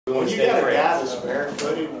When you got a guy that's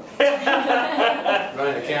barefooted,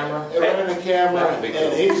 running the camera,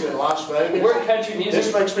 and he's in Las Vegas, we're country music.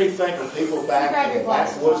 This makes me think of people back in the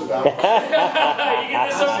backwoods about. You get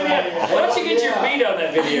this on video. Why don't you get your feet on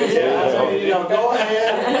that video too? Go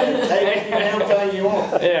ahead and take any damn thing you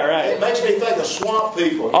want. Yeah, right. It makes me think of swamp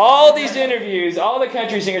people. All these interviews, all the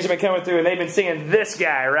country singers have been coming through, and they've been singing this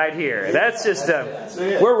guy right here. That's just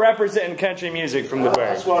we're representing country music from the Berg.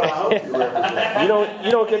 That's what I hope you represent.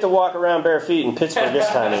 You don't get to walk around bare feet in Pittsburgh this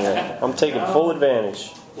time of year. I'm taking full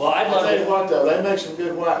advantage. Well, I'd love tell you to. what though, they make some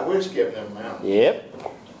good white whiskey up in them mountains. Yep.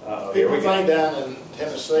 People think down in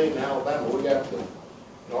Tennessee and Alabama, we got the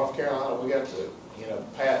North Carolina, we got the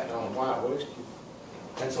patent on white whiskey.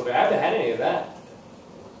 Pennsylvania, I haven't had any of that.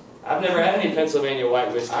 I've never had any Pennsylvania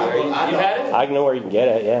white whiskey. You had it? I know where you can get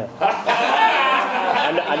it. Yeah.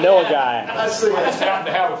 I know a guy. I just happen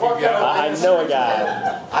to have a few guys. I know a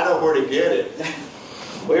guy. I know where to get it.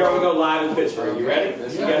 We're going to go live in Pittsburgh. You ready?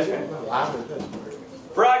 You guys ready? Live in Pittsburgh.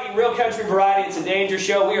 Froggy, Real Country Variety, It's a Danger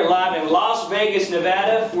Show. We are live in Las Vegas,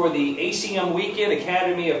 Nevada for the ACM Weekend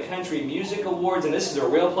Academy of Country Music Awards, and this is a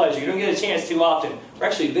real pleasure. You don't get a chance too often. We're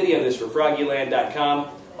actually videoing this for FroggyLand.com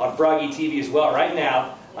on Froggy TV as well. Right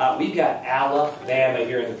now, we've got Alabama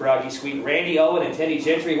here in the Froggy Suite. Randy, Owen, and Teddy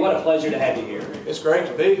Gentry, what a pleasure to have you here. It's great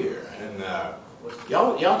to be here. And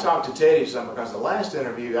y'all talked to Teddy some, because the last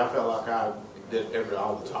interview I felt like I did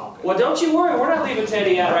all the talking. Well, don't you worry. We're not leaving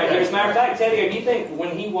Teddy out right here. As a matter of fact, Teddy, do you think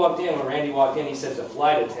when Randy walked in, he said the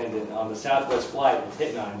flight attendant on the Southwest flight was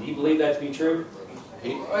hitting on him. Do you believe that to be true?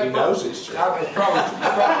 He knows it's true. It's probably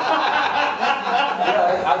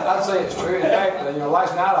yeah, I'd say it's true. In fact,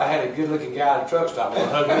 last night I had a good-looking guy at a truck stop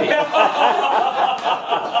hugging me.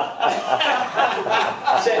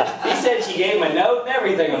 He said she gave him a note and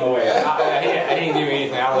everything on the way. He didn't give me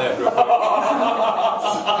anything. I left real quick.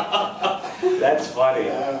 That's funny.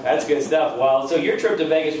 That's good stuff. Well, so your trip to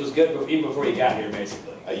Vegas was good even before you got here,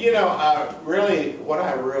 basically.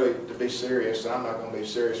 To be serious, and I'm not going to be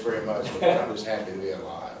serious very much, because I'm just happy to be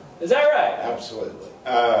alive. Is that right? Absolutely.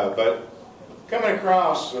 But coming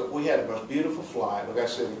across, we had the most beautiful flight. Like I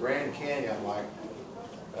said, the Grand Canyon,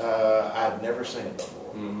 I'd never seen it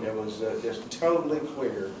before. Mm-hmm. It was just totally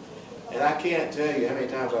clear. And I can't tell you how many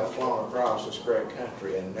times I've flown across this great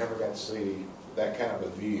country and never got to see that kind of a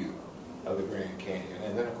view of the Grand Canyon.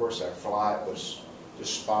 And then, of course, our flight was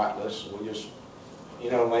just spotless. We just,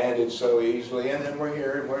 landed so easily. And then we're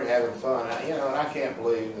here and we're having fun. And I can't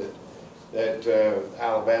believe that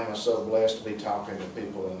Alabama's so blessed to be talking to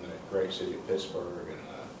people in the great city of Pittsburgh,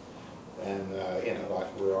 and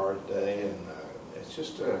like we are today. And it's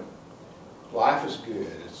just life is good.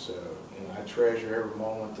 It's I treasure every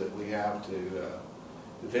moment that we have to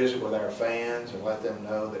visit with our fans and let them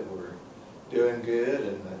know that we're doing good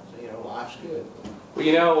and that life's good. Well,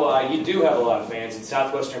 you do have a lot of fans in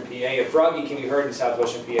southwestern PA. Froggy can be heard in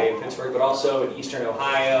southwestern PA and Pittsburgh, but also in eastern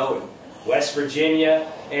Ohio and West Virginia.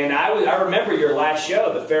 And I remember your last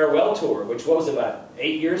show, the farewell tour, which was about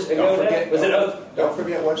 8 years ago. Don't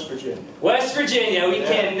forget West Virginia. West Virginia. We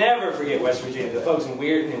can never forget West Virginia. The folks in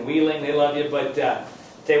Weirton and Wheeling, they love you. But tell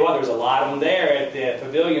you what, there was a lot of them there at the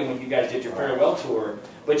Pavilion when you guys did your farewell tour.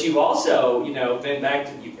 But you've also, been back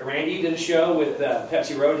to Randy did a show with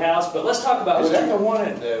Pepsi Roadhouse. But let's talk about. Is that the one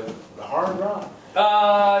at the Hard Rock?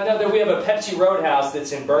 No, we have a Pepsi Roadhouse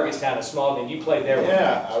that's in Burgettstown, a small thing. You played there.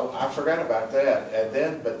 Yeah, I forgot about that.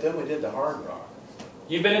 But then we did the Hard Rock.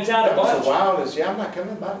 You've been in town a bunch. The wildest. Yeah, I'm not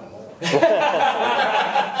coming back no more.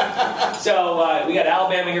 So we got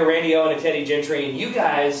Alabama here, Randy Owen and Teddy Gentry, and you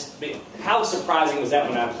guys. How surprising was that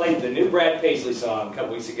when I played the new Brad Paisley song a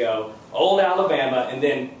couple weeks ago, Old Alabama, and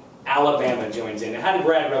then Alabama joins in? How did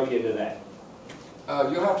Brad rope you into that?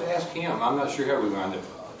 You'll have to ask him. I'm not sure how we wound up.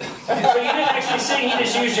 So you didn't actually sing; he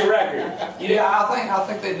just used your record. I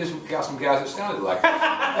think they just got some guys that sounded like it.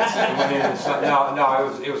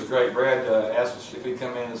 No, it was great. Brad asked us if he'd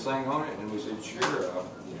come in and sing on it, and we said sure.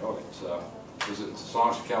 It's a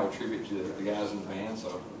song that kind of a tribute to the guys in the band,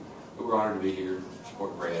 so we were honored to be here to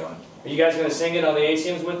support Brad on it. Are you guys going to sing it on the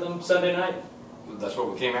ACMs with them Sunday night? That's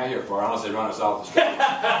what we came out here for, unless they run us off the stage.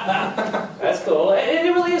 That's cool. And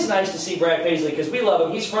it really is nice to see Brad Paisley, because we love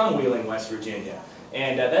him. He's from Wheeling, West Virginia.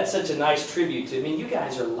 And that's such a nice tribute to, you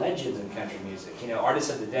guys are legends in country music. Artists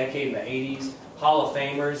of the decade in the 80s, Hall of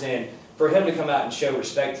Famers, and for him to come out and show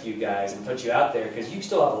respect to you guys and put you out there, because you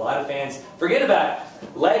still have a lot of fans. Forget about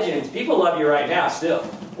legends. People love you right now still.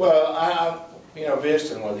 Well,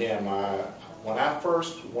 visiting with him, when I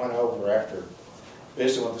first went over after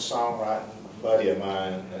visiting with a songwriting buddy of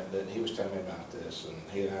mine, that he was telling me about this, and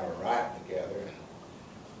he and I were writing together.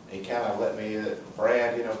 he kind of let me,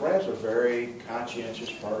 Brad, you know, Brad's a very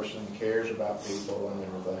conscientious person, cares about people and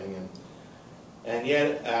everything, and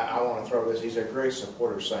yet I want to throw this, he's a great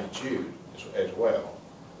supporter of St. Jude as well,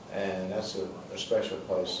 and that's a special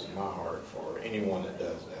place in my heart for anyone that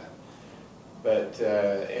does that. But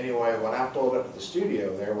anyway, when I pulled up to the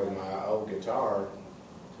studio there with my old guitar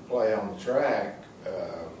to play on the track,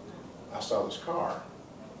 I saw this car,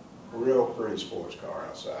 real pretty sports car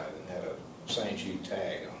outside, and had a St. Jude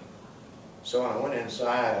tag on it. So when I went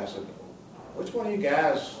inside, I said, "Which one of you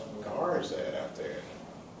guys' car is that out there?"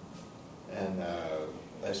 And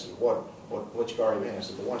they said, "Which car are you in?" I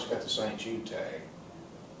said, "The one that's got the St. Jude tag."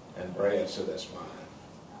 And Brad said, "That's mine."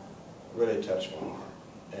 Really touched my heart.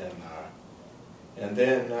 And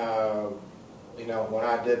then, you know, when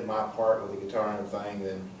I did my part with the guitar and everything,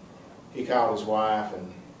 then he called his wife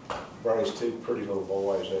and brought his two pretty little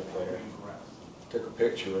boys up there. Took a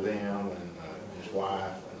picture with them and his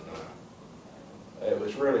wife. And it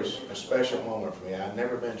was really a special moment for me. I'd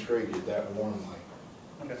never been treated that warmly.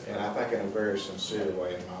 And I think in a very sincere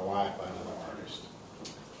way in my life by another artist.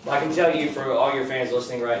 Well, I can tell you for all your fans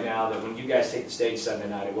listening right now that when you guys take the stage Sunday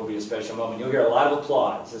night, it will be a special moment. You'll hear a lot of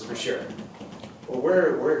applause, that's for sure. Well,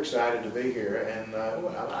 we're excited to be here, and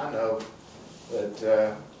I know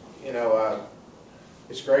that you know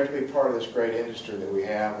it's great to be part of this great industry that we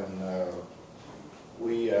have, and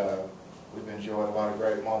we've enjoyed a lot of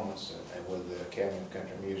great moments with the Academy of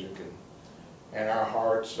Country Music, and our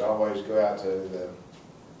hearts always go out to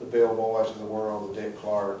the Bill Boys of the world, the Dick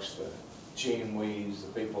Clarks, the Gene Weeds,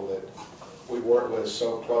 the people that we worked with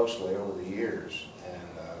so closely over the years.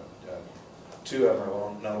 Two of them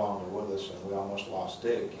are no longer with us, and we almost lost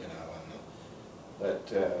Dick, you know. But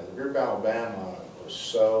the group Alabama was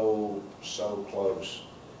so close,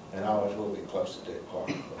 and always will be close to Dick Clark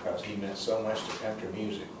because he meant so much to country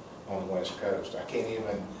music on the West Coast. I can't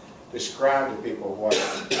even describe to people what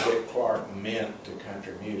Dick Clark meant to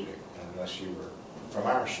country music unless you were from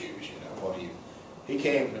our shoes, you know. He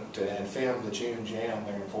came and filmed the June Jam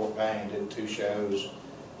there in Fort Payne, did 2 shows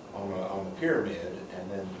on the Pyramid,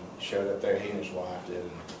 and then showed up there, he and his wife did,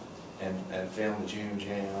 and filmed the June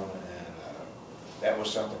Jam, and that was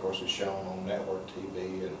something, of course, was shown on network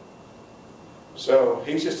TV, and so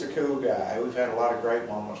he's just a cool guy. We've had a lot of great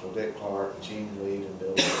moments with Dick Clark, and Gene Weed, and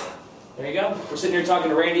Bill. There you go. We're sitting here talking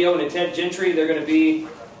to Randy Owen and Ted Gentry. They're going to be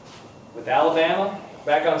with Alabama,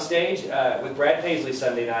 back on stage with Brad Paisley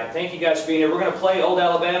Sunday night. Thank you guys for being here. We're going to play Old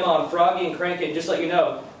Alabama on Froggy and crank it. Just to let you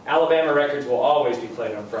know, Alabama records will always be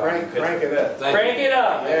played on Froggy. Crank it up. Crank it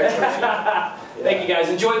up. Yeah, Thank you guys.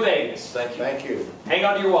 Enjoy Vegas. Thank you. Hang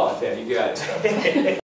on to your wallet, Ted. You got it.